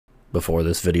Before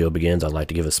this video begins, I'd like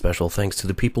to give a special thanks to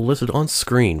the people listed on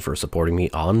screen for supporting me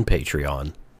on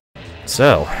Patreon.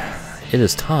 So, it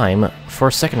is time for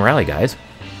a second rally, guys.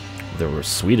 The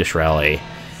Swedish rally.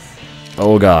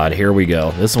 Oh god, here we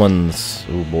go. This one's...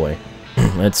 oh boy.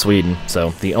 It's Sweden. So,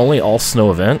 the only all-snow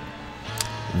event,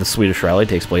 the Swedish rally,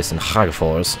 takes place in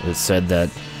Hagfors. It's said that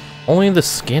only the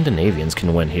Scandinavians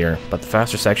can win here, but the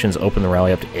faster sections open the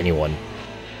rally up to anyone.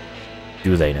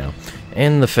 Do they now?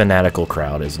 And the fanatical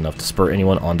crowd is enough to spur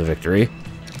anyone on to victory.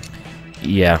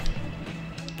 Yeah.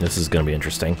 This is going to be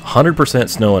interesting. 100%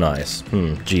 snow and ice.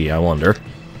 Gee, I wonder.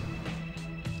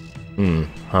 And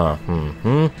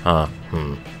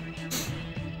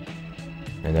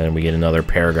then we get another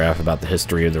paragraph about the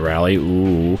history of the rally.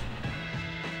 Ooh.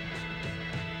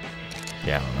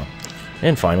 Yeah, I don't know.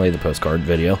 And finally, the postcard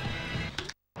video.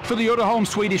 For the Uddeholm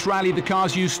Swedish rally, the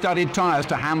cars use studded tyres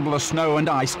to handle the snow and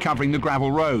ice covering the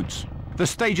gravel roads. The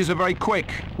stages are very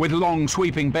quick, with long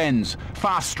sweeping bends,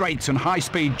 fast straights and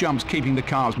high-speed jumps keeping the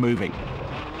cars moving.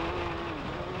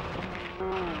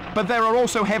 But there are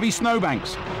also heavy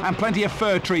snowbanks and plenty of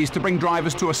fir trees to bring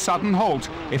drivers to a sudden halt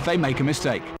if they make a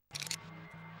mistake.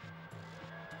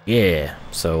 Yeah,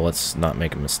 so let's not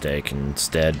make a mistake.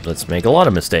 Instead, let's make a lot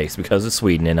of mistakes because it's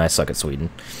Sweden and I suck at Sweden.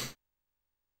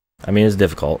 I mean, it's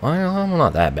difficult. I'm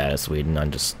not that bad at Sweden. I'm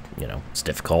just, you know, it's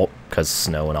difficult because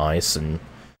snow and ice and...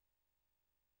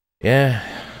 yeah,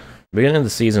 beginning of the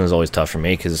season is always tough for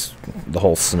me because the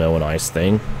whole snow and ice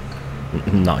thing.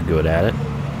 Not good at it.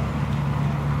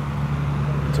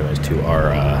 So as to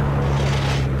our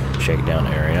shakedown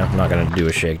area. I'm not going to do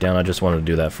a shakedown. I just wanted to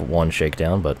do that for one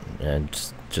shakedown, but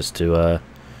just to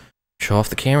show off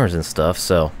the cameras and stuff.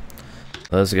 So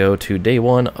let's go to day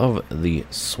one of the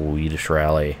Swedish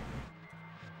rally.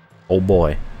 Oh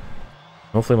boy.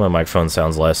 Hopefully my microphone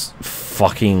sounds less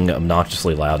fucking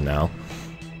obnoxiously loud now.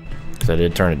 Because I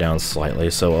did turn it down slightly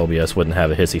so OBS wouldn't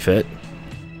have a hissy fit.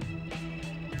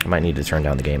 I might need to turn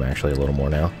down the game actually a little more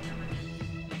now.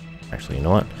 Actually, you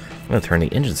know what? I'm going to turn the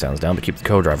engine sounds down but keep the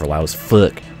co-driver loud as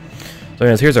fuck. So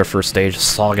anyways, here's our first stage,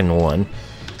 Sagen 1.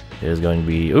 It is going to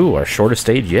be, ooh, our shortest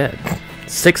stage yet.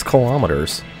 6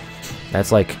 kilometers.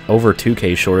 That's like over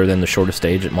 2K shorter than the shortest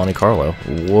stage at Monte Carlo.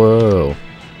 Whoa.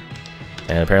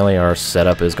 And apparently our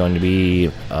setup is going to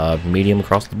be medium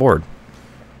across the board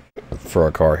for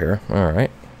our car here.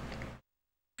 Alright.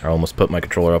 I almost put my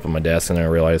controller up on my desk and then I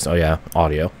realized, oh yeah,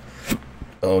 audio.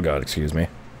 Oh god, excuse me.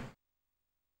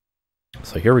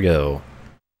 So here we go.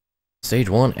 Stage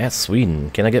 1 at Sweden.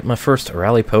 Can I get my first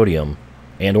rally podium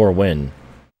and or win?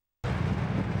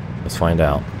 Let's find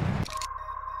out.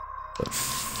 But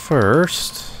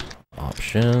first,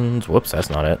 options. Whoops, that's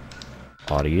not it.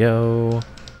 Audio.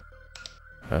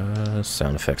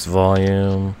 Sound effects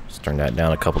volume. Let's turn that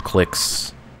down a couple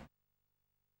clicks.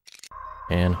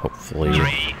 And hopefully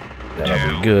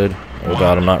that'll be good. Oh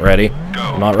god, I'm not ready.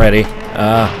 I'm not ready.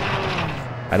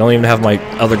 I don't even have my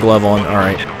other glove on.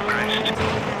 Alright.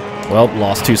 Well,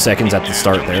 lost 2 seconds at the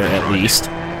start there, at least.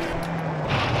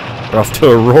 We're off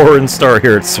to a roaring start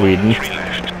here at Sweden.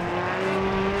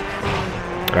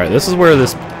 Alright, this is where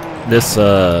this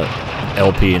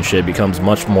LP and shit becomes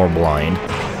much more blind.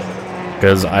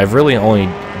 Because I've really only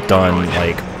done,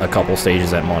 like, a couple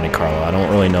stages at Monte Carlo. I don't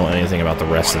really know anything about the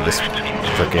rest of this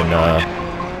frickin'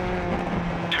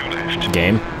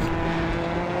 game.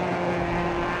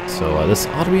 So, this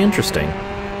ought to be interesting.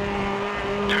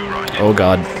 Oh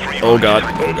god. Oh god.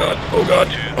 Oh god. Oh god.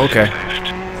 Okay.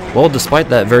 Well, despite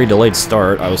that very delayed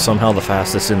start, I was somehow the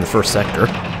fastest in the first sector.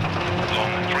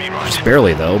 Just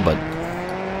barely, though, but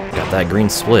got that green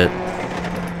split.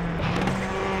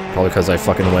 Probably because I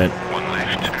fucking went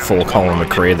full Colin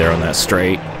McRae there on that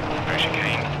straight.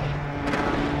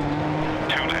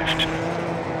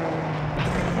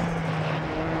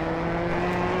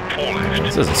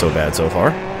 This isn't so bad so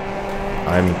far.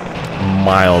 I'm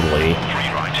mildly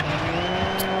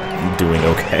doing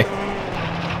okay.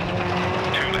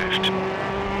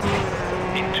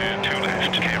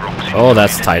 Oh,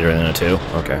 that's tighter than a 2.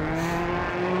 Okay.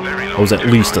 That was at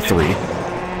least a 3.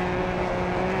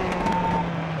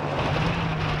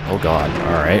 Oh god,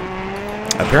 alright.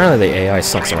 Apparently the AI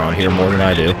sucks around here more than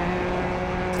I do.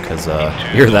 Because,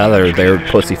 either that or they're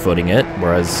pussyfooting it,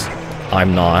 whereas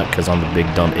I'm not, because I'm the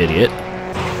big dumb idiot.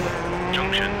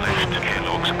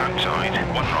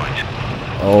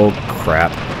 Oh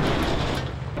crap.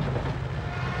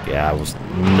 Yeah, I was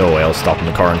no way I was stopping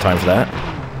the car in time for that.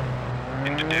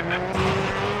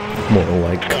 More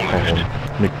like Colin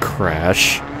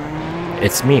McCrash.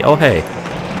 It's me. Oh hey.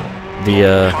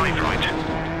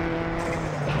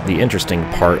 The interesting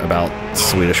part about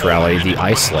Swedish Rally, the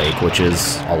ice lake, which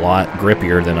is a lot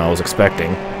grippier than I was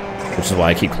expecting. which is why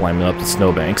I keep climbing up the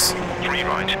snowbanks. 3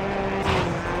 right.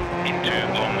 Into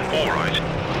long 4 right.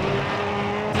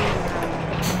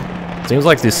 Seems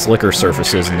like the slicker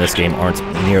surfaces in this game aren't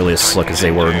nearly as slick as they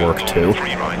were in Work 2.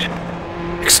 3 right.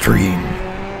 Extreme.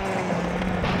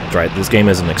 Right, this game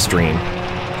isn't extreme.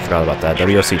 Forgot about that.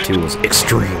 WRC 2 was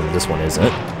extreme. This one isn't.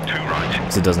 2 right.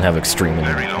 Because it doesn't have extreme in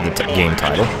the game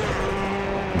title.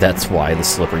 That's why the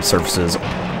slippery surfaces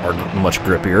are much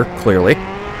grippier, clearly.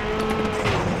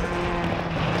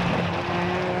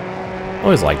 I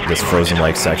always liked this frozen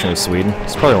lake section of Sweden.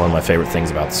 It's probably one of my favorite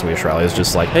things about the Swedish Rally. It's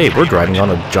just like, hey, we're driving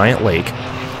on a giant lake.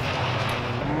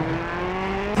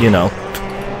 You know.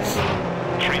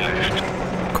 3 left.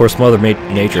 Of course, Mother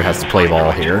Nature has to play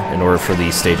ball here in order for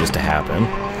these stages to happen.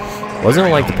 Wasn't it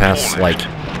like the past, like,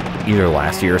 either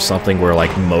last year or something, where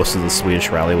like most of the Swedish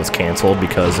Rally was canceled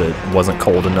because it wasn't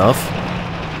cold enough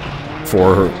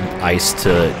for ice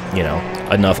to, you know,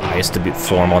 enough ice to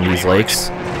form on these lakes?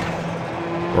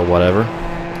 Or whatever. 2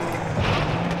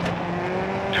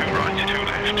 right, 2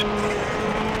 left.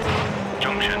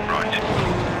 Junction right.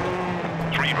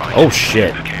 3 right. Oh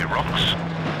shit. Okay, rocks.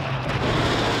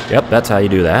 Yep, that's how you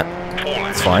do that. 4 left.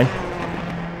 It's fine.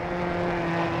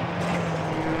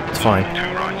 It's fine. 2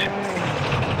 right.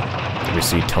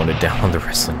 WRC toned it down on the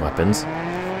wrestling weapons.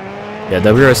 Yeah,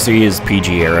 WRC is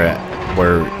PG era,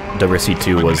 where WRC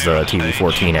 2 was the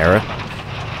TV-14 era.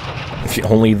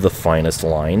 Only the finest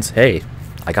lines. Hey,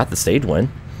 I got the stage win,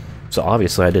 so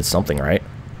obviously I did something right.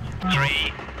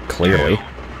 3. Clearly. 2,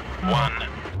 1.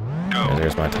 Go. And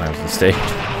there's my times on stage.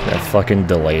 That fucking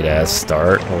delayed ass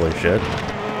start. Holy shit.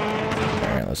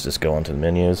 Alright, let's just go into the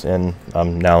menus, and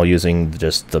I'm now using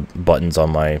just the buttons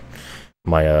on my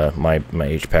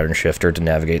H pattern shifter to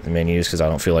navigate the menus because I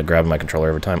don't feel like grabbing my controller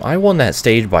every time. I won that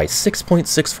stage by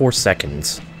 6.64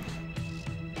 seconds.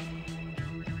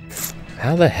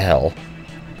 How the hell?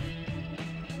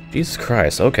 Jesus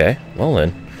Christ, okay. Well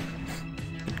then.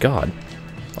 God.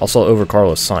 Also over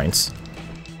Carlos Sainz.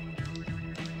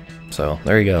 So,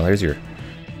 there you go. There's your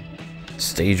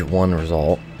stage 1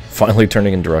 result. Finally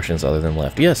turning in directions other than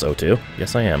left. Yes, O2.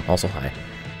 Yes, I am. Also, hi.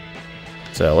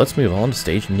 So, let's move on to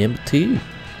stage number 2.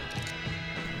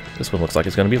 This one looks like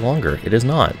it's going to be longer. It is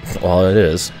not. Well, it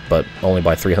is, but only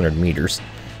by 300 meters.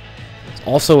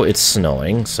 Also, it's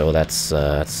snowing, so that's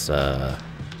yeah,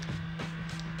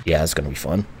 it's going to be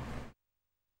fun.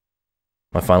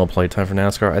 My final playtime for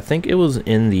NASCAR, I think it was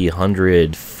in the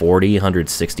 140,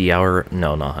 160 hour,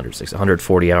 no, not 160,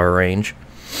 140 hour range.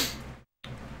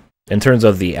 In terms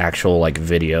of the actual, like,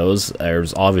 videos,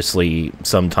 there's obviously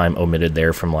some time omitted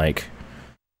there from, like,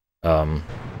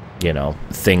 you know,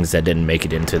 things that didn't make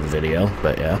it into the video,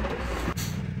 but yeah.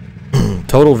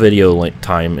 Total video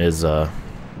time is, or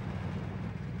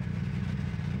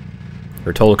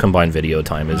total combined video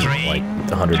time is, like,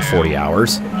 140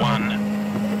 hours. 1.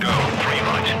 Go. 3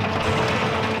 right.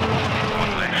 1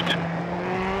 left.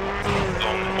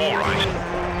 Long 4 right.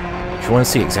 If you want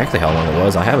to see exactly how long it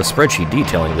was, I have a spreadsheet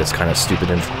detailing this kind of stupid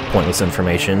and pointless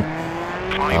information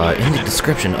in the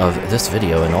description of this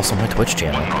video and also my Twitch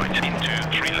channel. 1 right into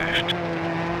 3 left.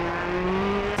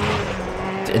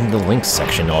 In the links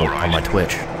section on my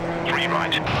Twitch. 3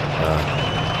 right.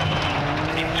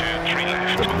 Into 3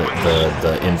 left.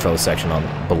 The info section on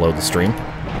below the stream.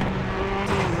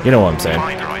 You know what I'm saying.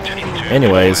 5 right into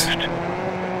Anyways, 4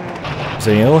 left.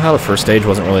 so you know how the first stage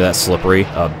wasn't really that slippery?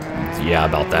 Yeah,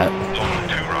 about that. Long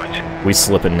 2 right. We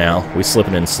slipping now. We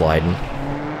slipping and sliding.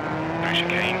 Through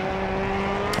chicane.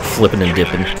 Flipping and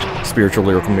dipping. Spiritual,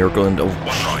 lyrical, miracle, and... Oh, 1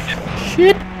 right.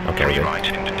 shit! Okay, 3 we're good. right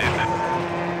into dip.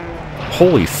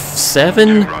 Holy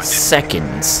 7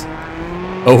 seconds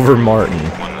over Martin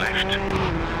 1 left.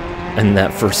 in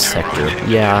that first sector.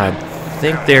 Yeah, I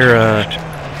think they're,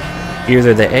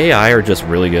 either the AI are just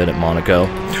really good at Monaco,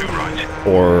 2 right.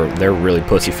 or they're really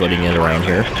pussyfooting it around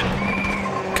here,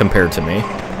 compared to me.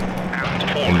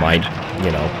 And 4 And my, left.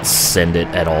 you know, send it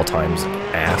at all times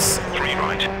ass. 3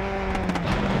 right.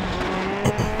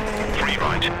 3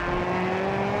 right.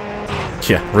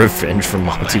 Yeah, revenge from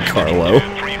Monte Carlo.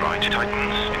 3 right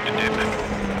tightens into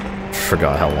dip.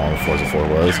 Forgot how long Forza 4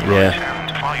 was. 2 Yeah. right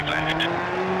and 5 left.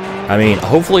 I mean,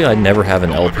 hopefully I never have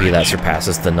an LP that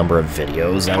surpasses the number of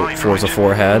videos that Forza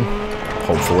 4 had.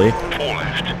 Hopefully. 4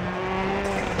 left.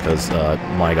 Because,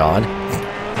 my god.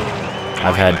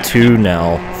 I've had 2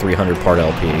 now 300-part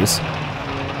LPs.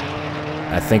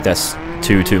 I think that's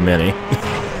too many.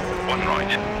 1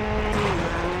 right.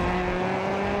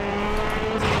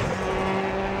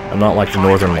 I'm not like the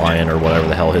Northern Lion or whatever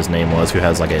the hell his name was, who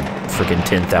has like a freaking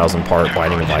 10,000-part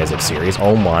Binding of Isaac series.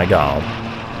 Oh my god.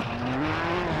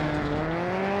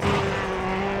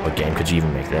 what game could you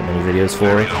even make that many videos for?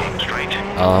 Very long straight.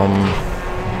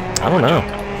 I don't know.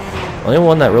 The only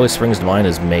one that really springs to mind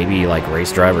is maybe like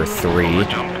Race Driver 3,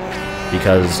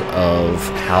 because of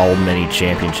how many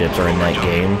championships are in that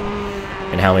game,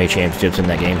 and how many championships in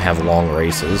that game have long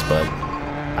races, but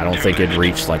I don't think it'd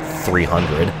reach like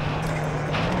 300.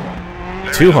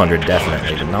 200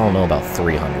 definitely, but I don't know about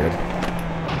 300.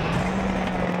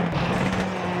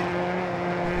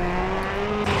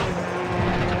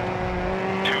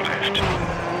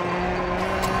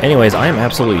 Anyways, I am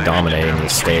absolutely dominating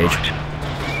this stage.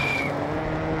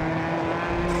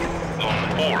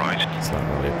 It's not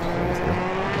really a playthrough.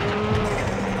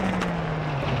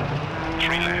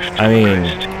 I mean,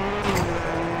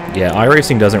 yeah,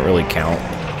 iRacing doesn't really count,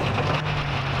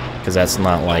 because that's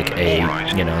not like a,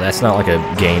 you know, that's not like a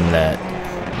game that,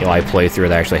 you know, I play through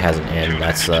that actually has an end.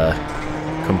 That's a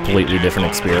completely different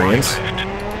experience.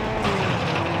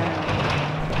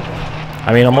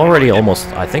 I mean, I'm already almost,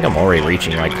 I think I'm already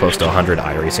reaching like close to 100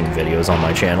 iRacing videos on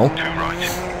my channel.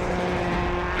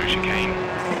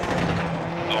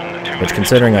 Which,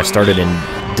 considering I started in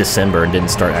December and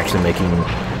didn't start actually making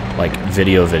like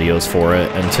videos for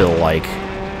it until like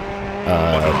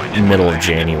middle of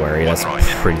January, that's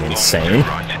pretty insane.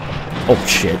 Oh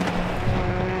shit.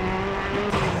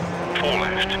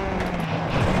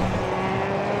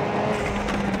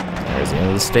 There's the end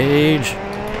of the stage.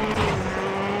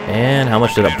 And how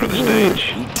much did I put?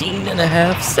 18 and a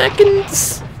half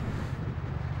seconds.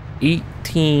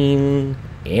 18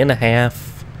 and a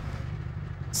half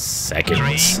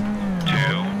seconds. 3, 2,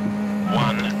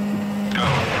 1, go.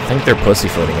 I think they're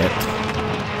pussyfooting it.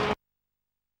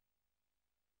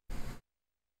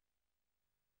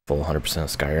 Full 100% of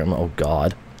Skyrim. Oh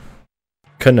god.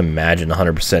 Couldn't imagine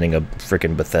 100%ing a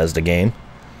freaking Bethesda game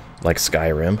like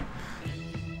Skyrim.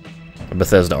 A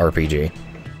Bethesda RPG.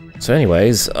 So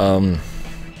anyways,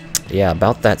 yeah,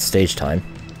 about that stage time.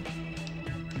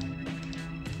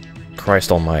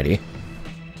 Christ almighty.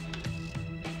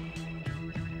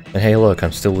 And hey look,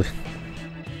 I'm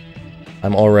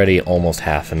already almost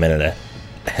half a minute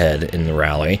ahead in the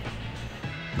rally.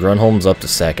 Grunholm's up to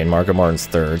second, Marco Martin's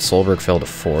third, Solberg fell to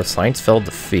fourth, Sainz fell to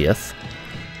fifth.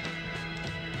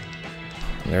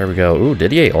 There we go. Ooh,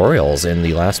 Didier Auriol's in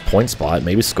the last point spot.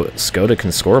 Maybe Skoda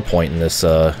can score a point in this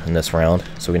round,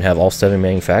 so we can have all 7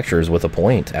 manufacturers with a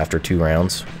point after 2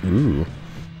 rounds. Ooh,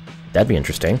 that'd be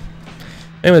interesting.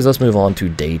 Anyways, let's move on to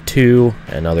day 2,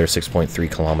 another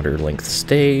 6.3 kilometer length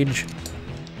stage.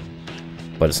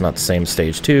 But it's not the same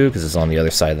stage 2 because it's on the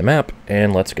other side of the map.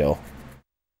 And let's go.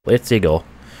 Let's go.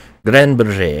 Grand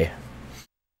Prix.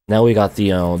 Now we got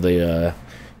the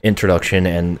introduction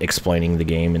and explaining the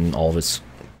game and all of its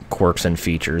quirks and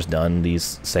features done.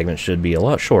 These segments should be a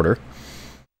lot shorter.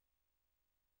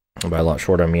 And by a lot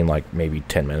shorter, I mean like maybe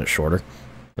 10 minutes shorter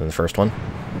than the first one.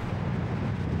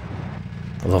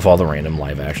 I love all the random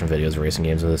live action videos of racing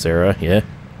games of this era, yeah.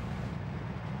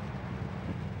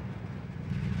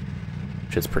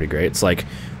 Shit's pretty great. It's like,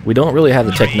 we don't really have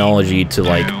the technology to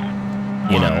like,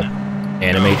 you know,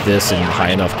 animate this in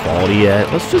high enough quality yet.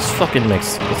 Let's just fucking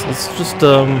let's just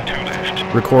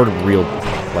record real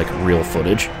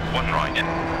footage.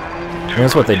 And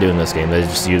that's what they do in this game. They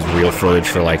just use real footage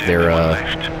for like their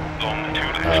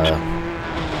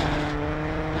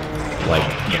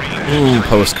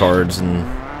postcards and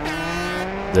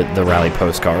the rally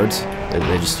postcards. They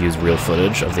just use real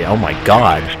footage of the. Oh my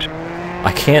god!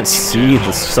 I can't see.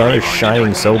 The sun is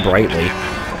shining so brightly.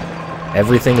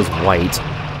 Everything is white.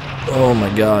 Oh my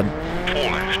god.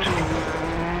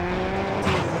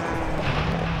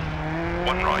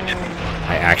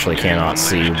 I actually cannot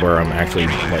see where I'm actually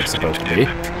like supposed to be.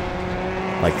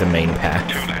 Like the main path.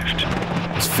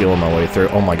 Just feeling my way through.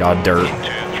 Oh my god, dirt.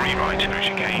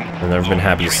 I've never been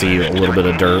happy to see a little bit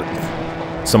of dirt.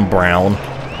 Some brown.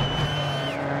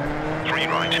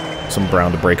 Some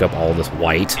brown to break up all this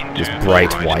white. This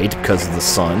bright white because of the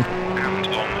sun.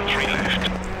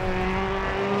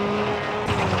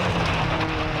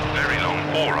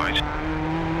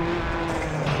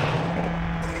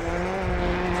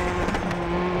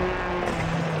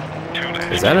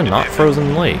 Is that a not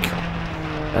frozen lake?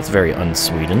 That's very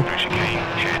un-Sweden.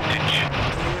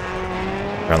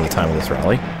 Around the time of this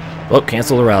rally. Oh,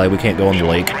 cancel the rally. We can't go on the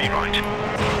lake.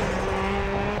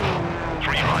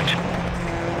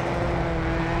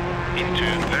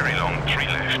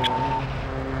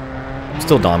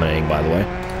 Still dominating, by the way.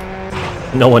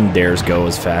 No one dares go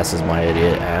as fast as my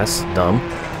idiot ass. Dumb.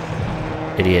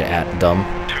 Idiot at dumb.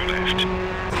 2 left.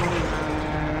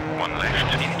 1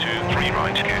 left into 3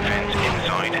 right. Get fence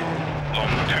inside. Long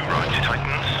 2 right.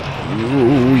 Tightens.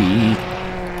 Ooh-wee.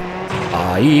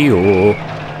 Aye-oh.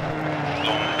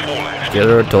 Long 4 Get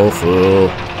her a tofu.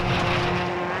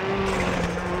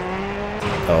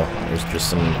 Oh, there's just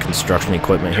some construction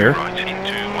equipment here.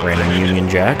 Random Union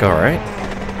Jack, alright.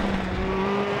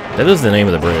 That is the name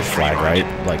of the British flag, right?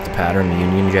 Like the pattern, the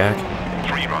Union Jack?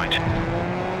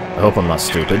 I hope I'm not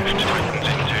stupid.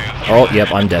 Oh,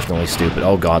 yep, I'm definitely stupid.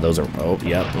 Oh god, those are... Oh,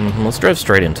 yep. Let's drive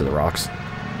straight into the rocks.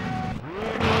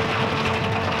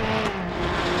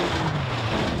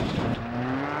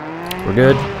 We're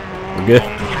good. We're good.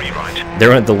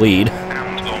 They're at the lead.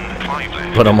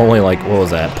 But I'm only like, what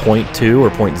was that, 0.2 or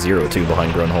 0.02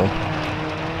 behind Grunholm?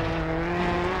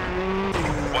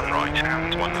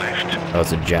 Oh,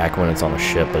 it's a jack when it's on a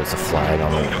ship, but it's a flag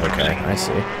on it. Okay, I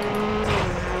see.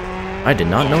 I did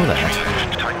not know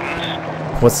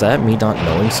that. What's that? Me not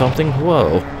knowing something?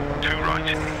 Whoa.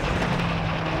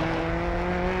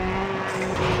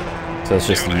 So it's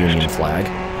just the Union flag.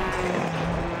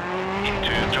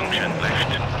 Into junction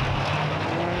left.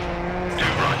 2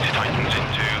 right, tightens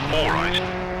into 4 right.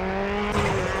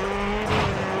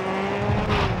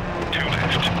 2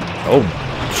 left. Oh,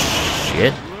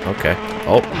 shit. Okay.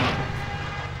 Oh.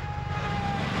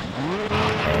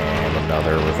 And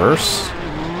another reverse.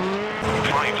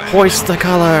 5 left. Hoist the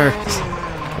colors!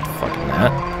 Fucking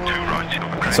that. 2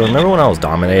 right. So remember when I was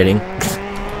dominating? 2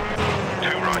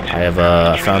 right. I have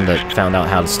found out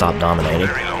how to stop dominating.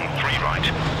 Very long, 3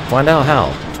 right. Find out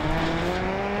how.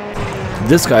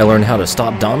 This guy learned how to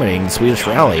stop dominating the Swedish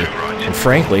rally, and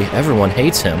frankly, everyone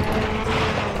hates him.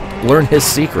 Learn his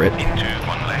secret. Into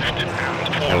 1 left and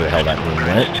 4 Where the hell that moon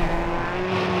went?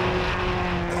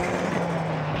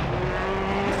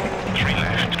 3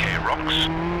 left, care rocks.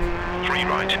 3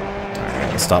 right.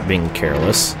 Alright, stop being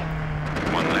careless.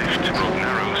 1 left, road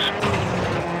narrows.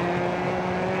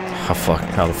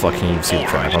 How the fuck can you see the 4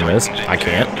 track right, on this? tightens I into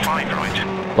can't. 5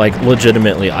 right. Like,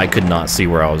 legitimately, I could not see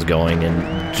where I was going in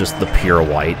just the pure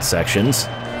white sections.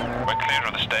 We're clear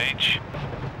of the stage.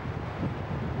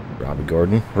 Robbie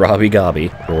Gordon. Robbie Gobby.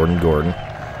 Gordon.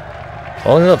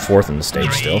 Well, I ended up 4th in the stage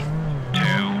 3, still. 2, 1,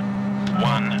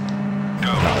 go.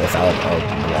 Not without a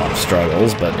lot of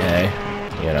struggles, but hey,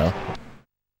 you know.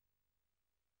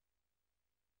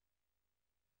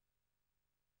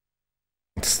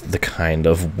 It's the kind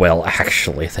of, well,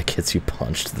 actually, that gets you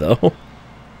punched, though.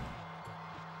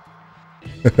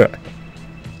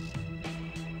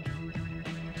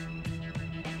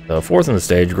 So 4th in the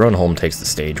stage, Grunholm takes the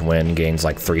stage win, gains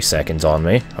like 3 seconds on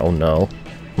me. Oh no.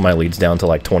 My lead's down to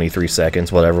like 23 seconds,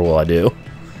 whatever will I do?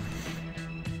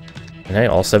 And hey,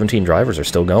 all 17 drivers are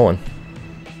still going.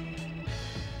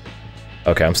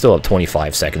 Okay, I'm still at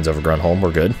 25 seconds over Grunholm,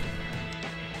 we're good.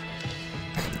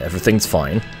 Everything's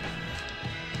fine.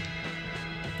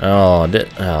 Oh,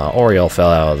 Oriel fell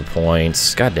out of the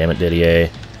points. God damn it, Didier.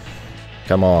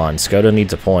 Come on, Skoda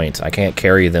needs a point. I can't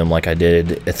carry them like I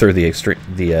did through the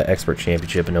Expert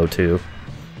Championship in 02.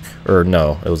 Or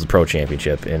no, it was the Pro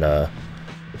Championship in the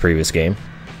previous game.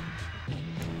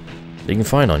 You can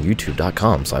find on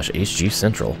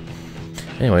youtube.com/HGCentral.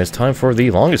 Anyway, it's time for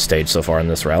the longest stage so far in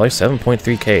this rally,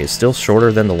 7.3K. Still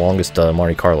shorter than the longest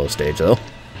Monte Carlo stage, though.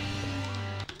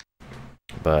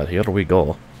 But here we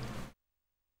go.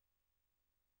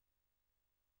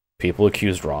 People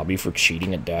accused Robbie for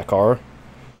cheating at Dakar.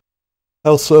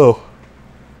 How so?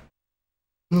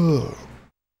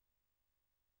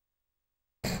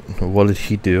 What did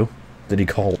he do? Did he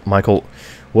call Michael...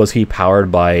 Was he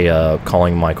powered by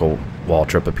calling Michael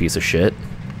Waltrip a piece of shit?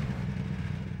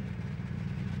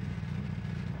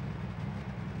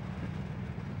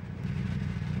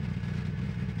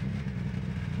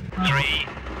 Three,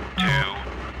 2,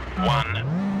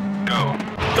 1, go.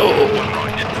 Go! 1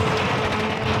 right.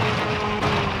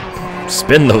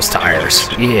 Spin those tires!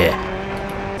 Yeah!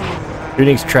 Who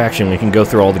needs traction? We can go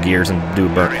through all the gears and do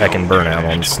a heckin' burnout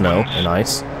on snow and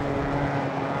ice.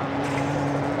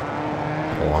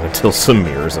 Long until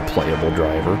Samir is a playable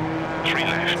driver. 3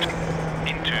 left.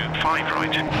 Into 5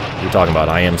 right. You're talking about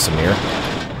I am Samir.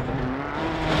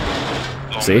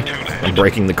 Long See? 2 left. I'm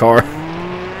breaking the car.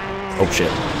 Oh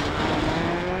shit.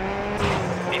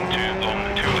 Into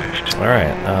long 2 left.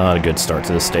 Alright, a good start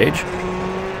to this stage.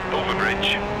 Over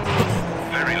bridge.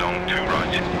 Very long 2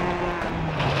 right.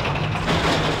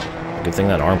 Good thing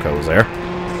that Armco was there.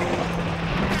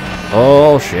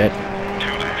 Oh shit. 2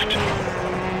 left.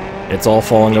 It's all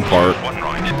falling apart. 1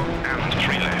 right. And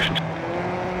 3 left.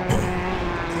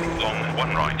 Long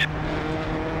 1 right.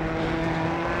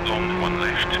 Long 1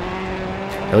 left.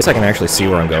 At least I can actually see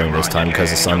where I'm going this time because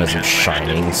the sun isn't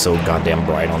shining so goddamn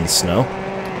bright on the snow.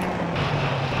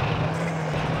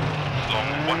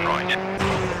 Long 1 right.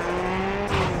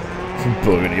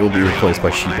 Boogity will be replaced by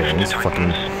sheep hands.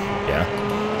 Fucking... yeah.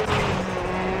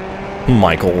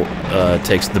 Michael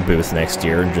takes the booth next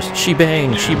year and just she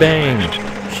bang, she bang,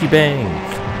 she bang.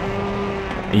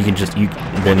 You can just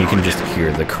then you can just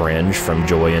hear the cringe from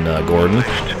Joy and Gordon.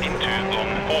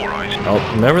 Oh,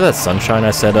 remember that sunshine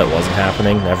I said that wasn't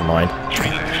happening? Never mind.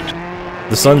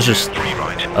 The sun's just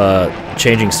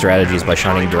changing strategies by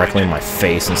shining directly in my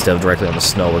face instead of directly on the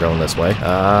snow. We're going this way.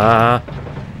 5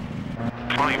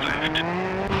 left.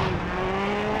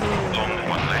 Long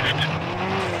 1 left.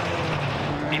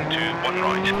 Into 1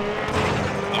 right.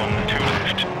 Long 2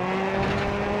 left.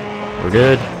 We're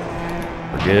good.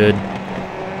 We're good.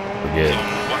 We're good.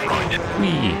 Long 1 right.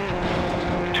 Whee!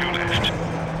 2 left.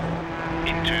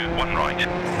 Into 1 right.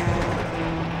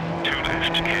 2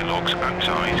 left. Gear logs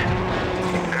outside.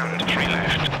 And 3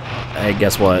 left. Hey,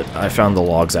 guess what? I found the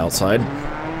logs outside.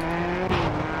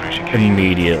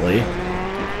 Immediately.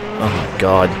 Oh my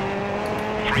god.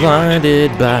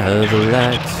 Blinded by the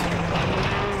lights.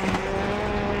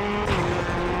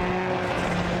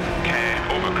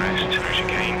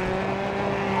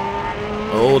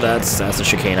 Oh, that's a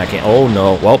chicane. I can't. Oh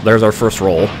no. Well, there's our first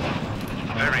roll.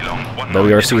 Very long.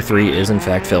 WRC 3 is in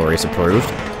fact fail race approved.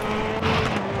 5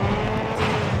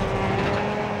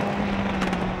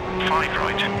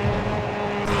 right.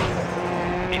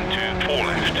 Into 4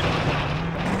 left.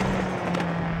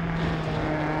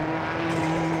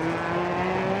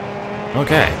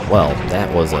 Okay, well,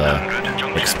 that was a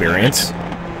experience.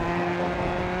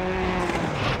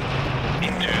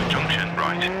 Into junction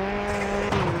right.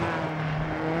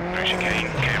 Through chicane,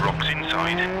 K-rocks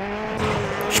inside.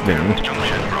 Spoon.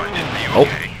 Junction right. Oh,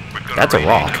 that's a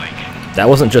rock. That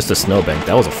wasn't just a snowbank,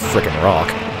 that was a frickin' rock.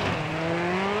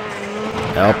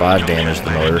 Oh, I've damaged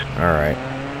the motor. Alright.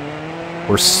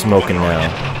 We're smoking now.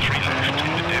 3 left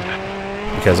in the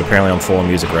dip. Because apparently I'm full of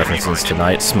music references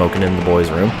tonight, smoking in the boys'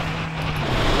 room.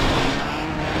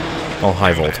 Oh,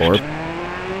 hi, Voltorb.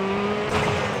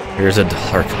 Here's $1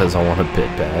 because I want a bit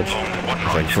badge.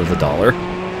 Like for the $1.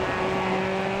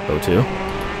 O2.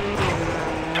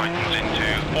 Tightens into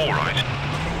 4 right.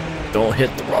 Don't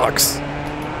hit the rocks.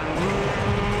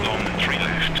 Long 3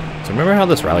 left. So remember how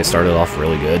this rally started off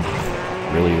really good?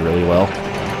 Really, really well?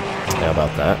 How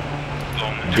about that?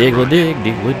 Long 2 Diggly right. dig,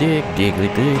 diggly dig, diggly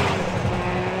dig.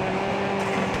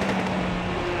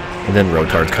 And then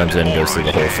Rotard comes in and goes through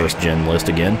the whole first gen list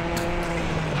again.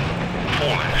 4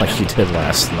 left. Like he did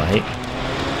last night.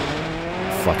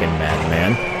 Fucking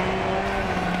madman.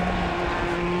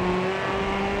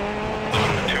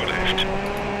 Long 2 left.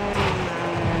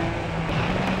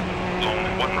 Long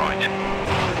 1 right.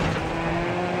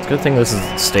 It's a good thing this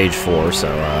is stage 4, so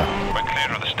We're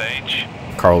clear of the stage.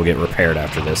 car will get repaired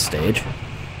after this stage.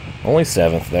 Only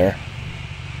 7th there.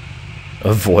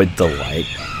 Avoid the light.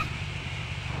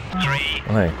 3,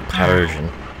 Why? Persian.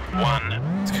 1.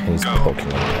 He's Go. poking him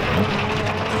down.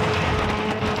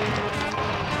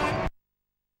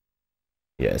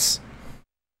 Yes.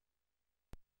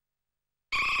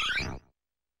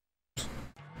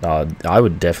 I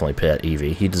would definitely pet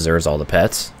Eevee. He deserves all the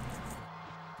pets.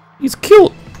 He's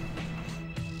cute!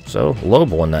 So,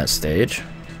 Loeb won that stage.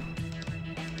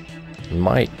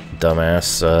 Might,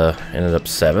 dumbass, ended up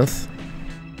 7th.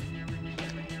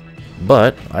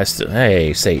 But, I still...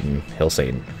 Hey, Satan. Hill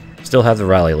Satan. Still have the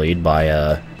rally lead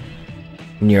by,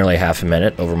 nearly half a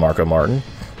minute over Marco Martin.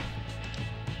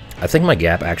 I think my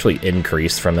gap actually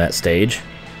increased from that stage.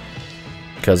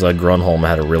 Because Grunholm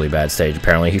had a really bad stage.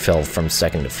 Apparently he fell from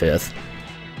 2nd to 5th.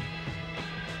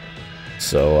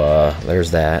 So, there's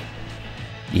that.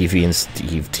 Eevee and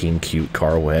Steve, Team Cute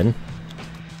car win.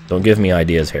 Don't give me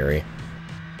ideas, Harry.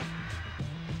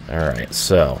 Alright,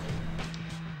 so.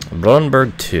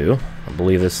 Brunberg 2. I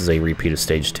believe this is a repeat of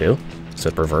stage 2.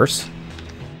 Except reverse.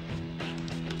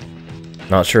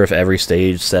 Not sure if every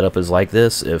stage setup is like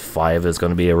this. If 5 is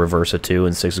going to be a reverse of 2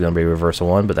 and 6 is going to be a reverse of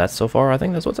 1. But that's so far, I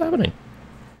think that's what's happening.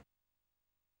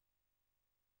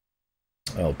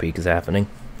 Oh, Peak is happening.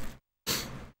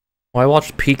 Well, I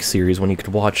watched Peak series when you could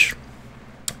watch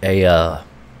a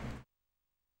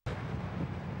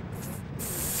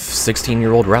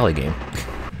 16-year-old rally game.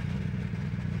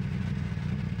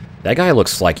 That guy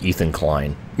looks like Ethan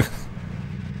Klein.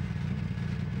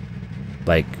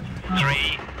 Like,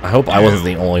 3. I hope I wasn't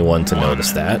the only one to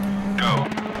notice that. Go.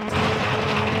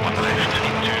 1 left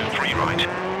into 3 right.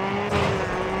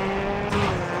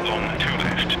 Long 2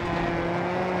 left.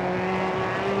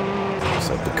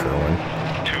 Except the Kerwin.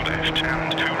 2 left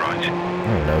and 2 right. I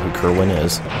don't know who Kerwin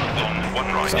is. Long 1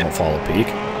 Because I right. don't follow Peak.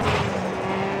 2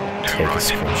 Take a right.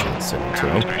 screenshot and send it to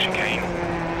And him. through chicane.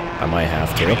 I might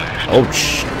have to. Oh,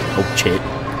 shit. Oh, shit.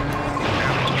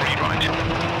 And 3 right.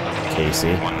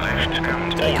 Casey. 1 left. left,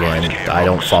 and all Again, right, I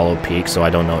don't gearbox. follow Peak, so I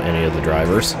don't know any of the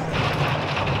drivers. 2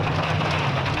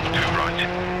 right.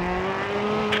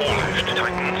 4 left,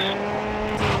 tightens.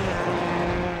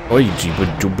 Oi, jeeba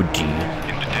jooba gee.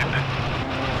 Into dip.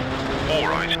 4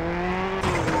 right.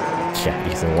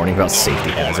 Yeah, Ethan warning about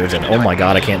safety hazards, and oh my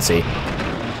god, I can't see. 3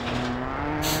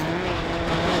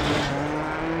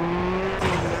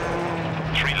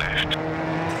 left.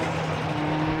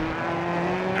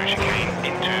 Through chicane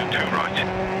into 2 right.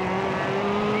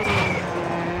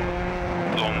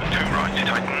 Long 2 right,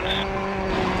 tightens.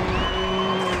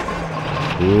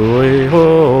 Oi,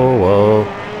 whoa, whoa.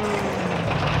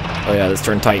 Oh yeah, this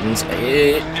turn tightens.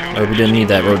 Oh, we didn't need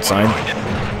that road sign.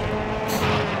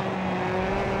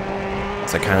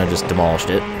 So I kind of just demolished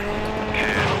it.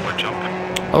 Care over jump.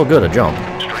 Oh good, a jump.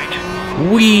 Straight.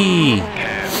 Whee!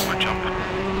 Care over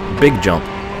jump. Big jump.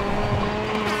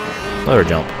 Another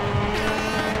jump.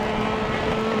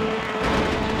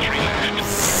 3 left. Into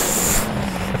 6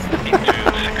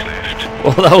 left.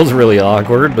 Well, that was really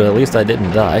awkward, but at least I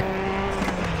didn't die.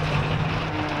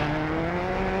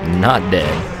 Not dead.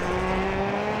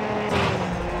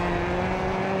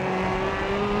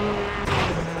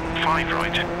 5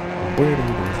 right. Long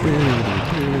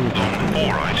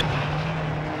 4 right.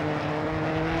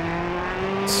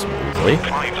 Smoothly.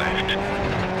 5 left.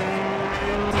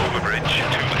 Over bridge, 2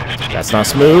 left. That's not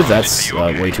smooth. That's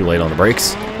way too late on the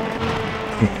brakes.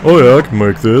 Oh yeah, I can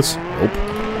make this. Nope.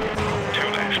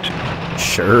 2 left.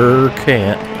 Sure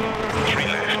can't. 3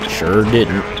 left. Sure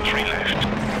didn't. And 3 left.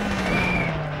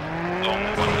 Long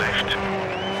 1 left.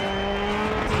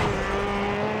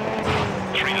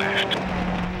 3 left.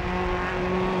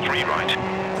 3 right.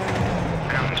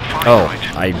 And 5 Oh,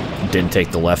 right. I didn't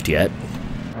take the left yet.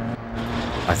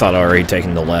 I thought I already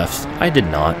taken the left. I did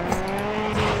not.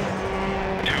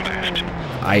 2 left.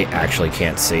 I actually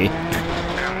can't see.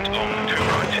 And long 2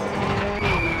 right.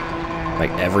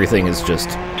 Like, everything is just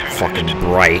fucking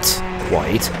bright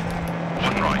white.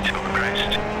 1 right over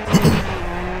crest.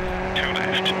 2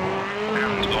 left.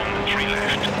 And long 3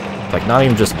 left. Like, not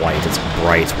even just white, it's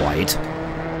bright white.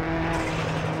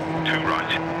 2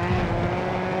 right.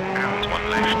 And 1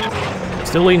 left.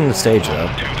 Still leading the stage, though.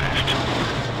 2 left.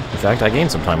 In fact, I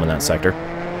gained some time in that sector.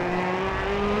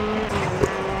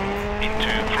 Into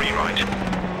 3 right.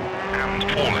 And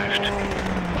 4 left.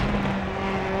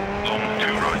 Long 2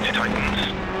 right, tightens.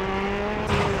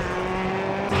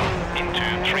 Into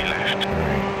 3 left.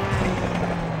 Alright.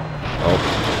 Oh,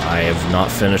 I have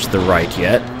not finished the right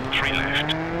yet. 3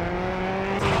 left.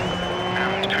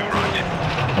 And 2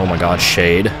 right. Oh my god,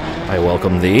 shade. I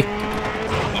welcome thee.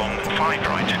 Long 5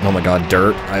 right. Oh my god,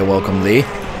 dirt. I welcome thee. 3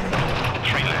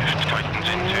 left, tightens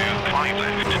into 5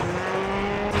 left.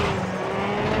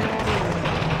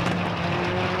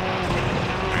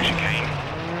 Through chicane.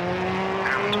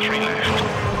 And 3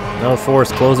 left. No,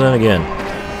 force closing in again.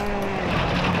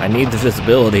 I need the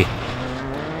visibility.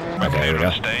 Okay, there we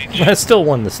go. Stage. I still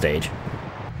won the stage.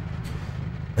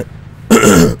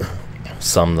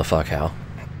 Sum the fuck how.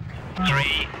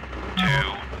 3, 2,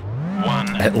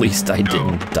 1. At least I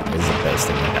didn't die is the best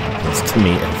thing that happens to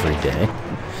me every day.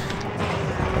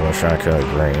 I wish I could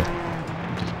agree.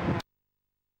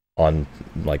 On,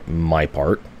 like, my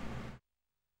part.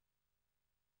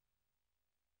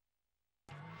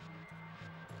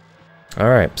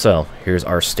 Alright, so, here's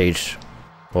our stage...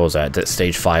 What was that?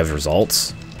 Stage 5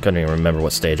 results. Couldn't even remember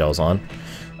what stage I was on.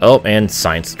 Oh, and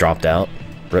science dropped out.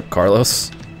 Rip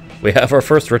Carlos. We have our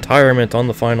first retirement on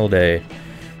the final day.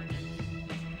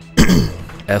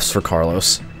 F's for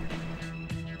Carlos.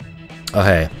 Oh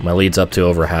hey, my lead's up to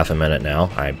over half a minute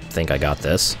now. I think I got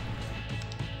this.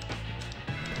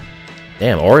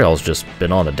 Damn, Oriol's just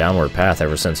been on a downward path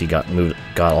ever since he got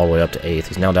all the way up to 8th.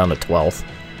 He's now down to 12th.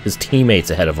 His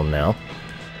teammate's ahead of him now.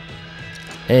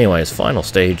 Anyways, final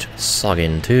stage,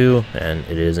 Soggin 2, and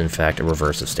it is in fact a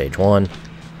reverse of stage 1.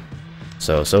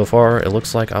 So far, it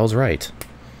looks like I was right.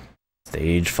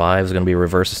 Stage 5 is going to be a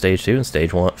reverse of stage 2, and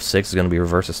stage 6 is going to be a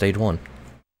reverse of stage 1.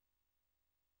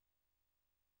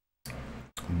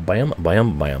 Bam,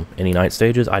 bam, bam. Any night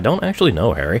stages? I don't actually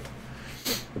know, Harry.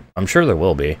 I'm sure there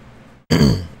will be.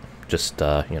 Just,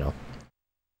 you know.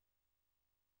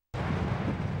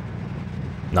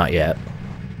 Not yet.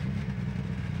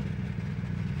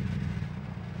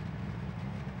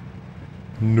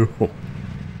 No.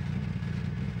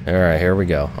 Alright, here we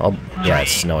go. Yeah,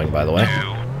 it's snowing, by the way. 2,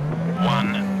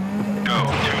 1, go. 2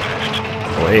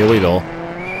 left. Away we go. 2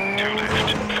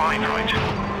 left. 5 right.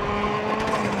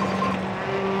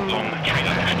 Long 3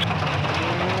 left.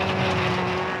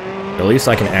 At least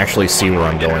I can actually see where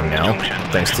I'm going now,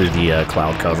 thanks to the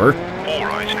cloud cover. 4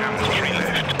 right and 3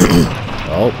 left.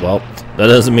 Oh, well, That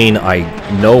doesn't mean I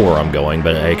know where I'm going,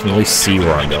 but I can at least see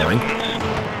where I'm going.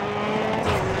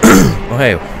 Oh,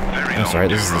 hey. I'm sorry,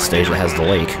 this is the stage that has the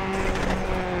lake.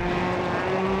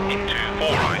 Into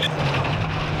 4 right.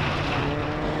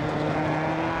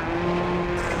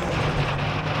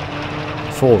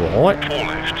 Full right. 4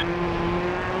 left.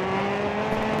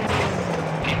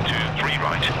 Into 3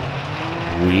 right.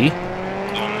 We.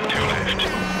 Long 2 left.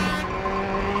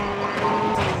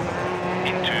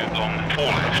 Into long 4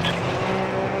 left.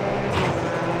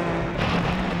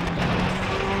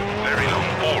 Very long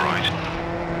 4 right.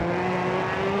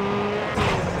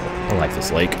 I like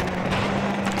this lake.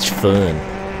 It's fun.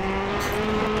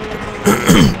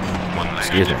 1 left.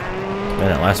 Excuse me. Man,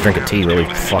 that last drink of tea really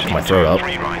fucked my throat up.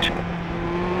 3 right.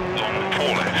 Long 4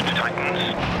 left.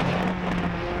 Tightens.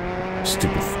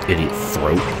 Stupid idiot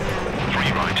throat.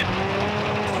 3 right.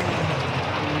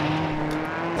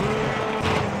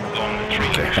 Long 3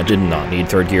 Okay, left. I did not need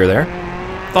third gear there.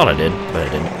 Thought I did, but I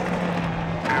didn't.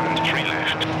 And 3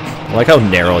 left. I like how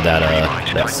narrow that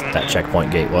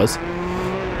checkpoint gate was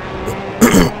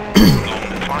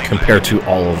Long 5 compared to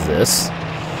all of this.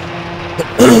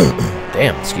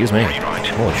 Damn, excuse me.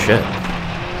 Holy shit.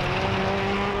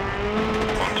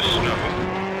 onto snow.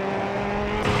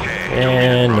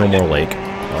 And no more lake.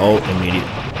 Oh, immediate.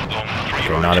 Long 3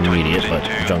 Okay, right. not immediate, but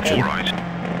Tightens into junction. 4 right.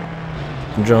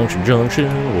 Junction, junction,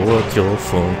 what's your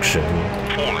function?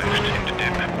 4 left into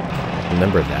dip.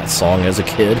 Remember that song as a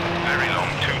kid? Very long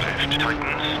 2 left.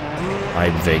 Tightens. I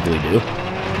vaguely do.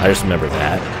 I just remember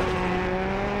that.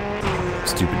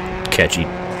 Stupid, catchy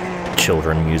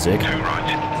children music. 2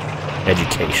 right.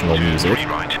 Educational music. 3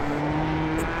 right.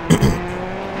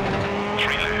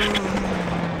 3 left.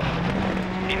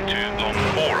 Into long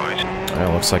 4 right.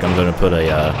 Well, looks like I'm gonna put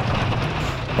a,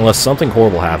 unless something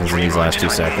horrible happens in these last 2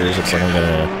 sectors, looks like I'm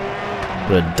gonna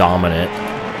put a dominant, 2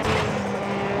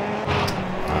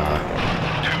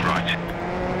 right.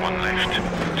 1 left.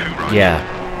 2 right. yeah,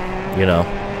 you know,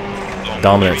 Long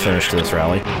dominant 3 finish to left. this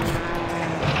rally.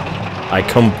 I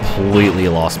completely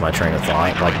lost my train of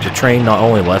thought. Like, the train not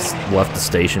only left the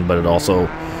station, but it also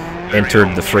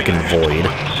entered the frickin' void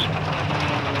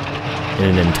in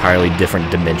an entirely different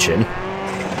dimension.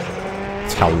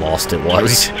 That's how lost it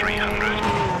was. 300.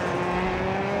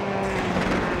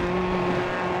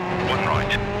 1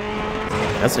 right.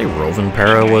 I'd say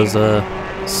Rovenpera was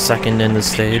second in the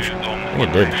stage. Into long I think it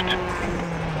 1 did. left.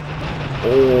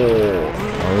 Oh,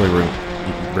 I don't really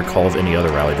recall of any other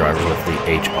rally drivers with the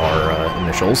HR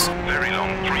initials. Very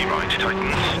long 3 right.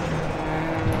 Tightens.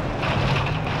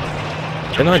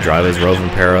 Didn't I drive as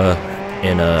Rovenpera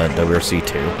in WRC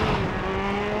 2?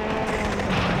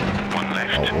 1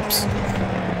 left. Oh, whoops.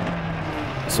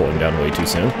 Slowing down way too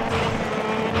soon.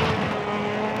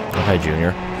 Oh, hi,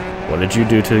 Junior. What did you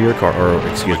do to your car? Or,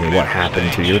 excuse me, what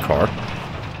happened to your car?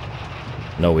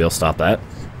 No wheel, stop that.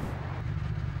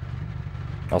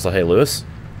 Also, hey, Lewis.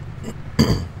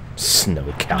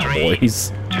 Snow Cowboys.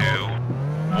 2,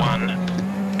 1,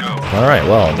 go. Alright,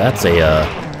 well, that's a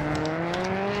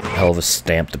hell of a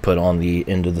stamp to put on the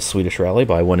end of the Swedish rally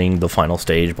by winning the final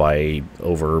stage by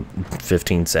over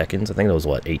 15 seconds. I think it was,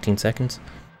 what, 18 seconds?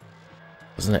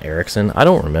 Wasn't it Ericsson? I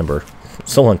don't remember.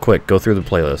 Someone quick, go through the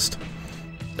playlist.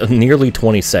 Nearly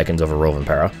 20 seconds over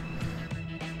Rovenpera.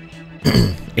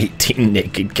 18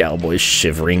 naked cowboys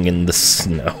shivering in the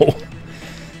snow.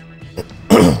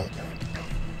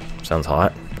 Sounds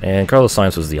hot. And Carlos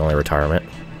Sainz was the only retirement.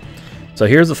 So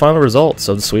here's the final results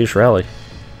of the Swedish rally.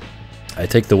 I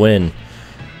take the win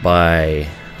by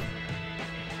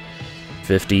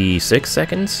 56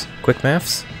 seconds. Quick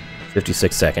maths.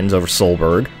 56 seconds over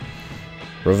Solberg.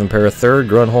 Rovenpera 3rd,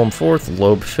 Grunholm 4th,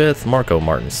 Loeb 5th, Marco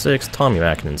Martin 6th, Tommy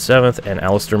Mäkinen 7th, and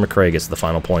Alistair McCrae gets the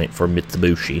final point for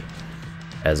Mitsubishi,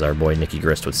 as our boy Nicky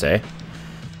Grist would say.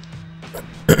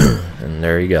 And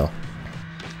there you go.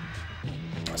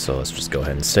 So let's just go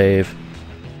ahead and save.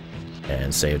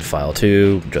 And save to file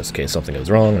 2, just in case something goes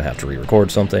wrong and I have to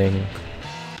re-record something.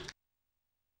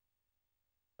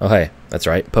 Oh hey, that's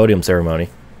right, podium ceremony.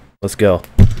 Let's go.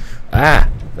 Ah!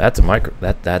 That's a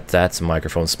that's a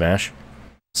microphone smash.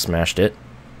 Smashed it.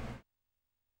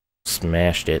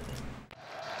 Smashed it.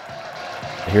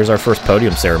 Here's our first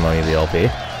podium ceremony of the LP.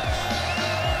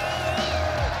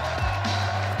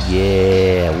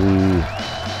 Yeah, woo.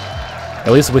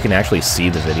 At least we can actually see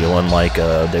the video, unlike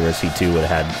WRC 2 would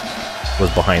have had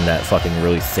was behind that fucking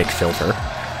really thick filter.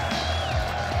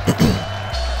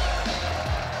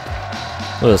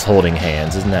 Look at us holding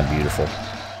hands, isn't that beautiful?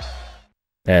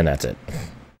 And that's it.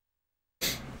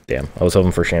 Damn, I was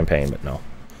hoping for champagne, but no.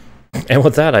 And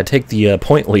with that, I take the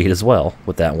point lead as well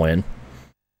with that win.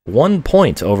 1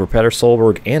 point over Petter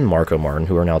Solberg and Marco Martin,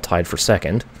 who are now tied for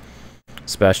second.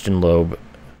 Sebastian Loeb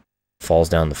falls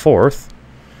down to 4th.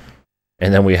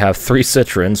 And then we have 3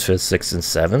 Citroens, 5th, 6th, and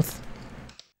 7th.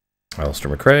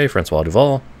 Alistair McRae, Francois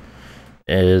Duval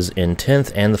is in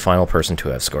 10th, and the final person to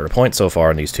have scored a point so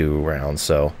far in these 2 rounds.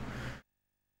 So,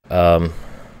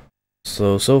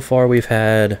 so far we've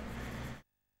had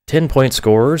 10-point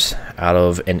scorers out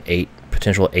of an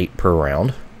potential 8 per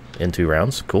round in 2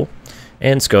 rounds. Cool.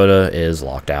 And Skoda is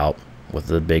locked out with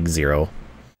the big 0.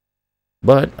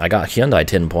 But I got Hyundai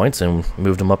 10 points and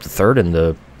moved them up to 3rd in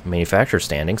the manufacturer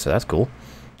standing, so that's cool.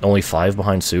 Only 5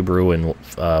 behind Subaru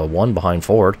and 1 behind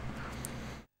Ford.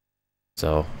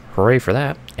 So, hooray for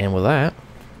that. And with that,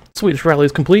 Swedish Rally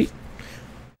is complete.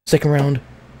 Second round,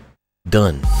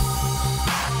 done.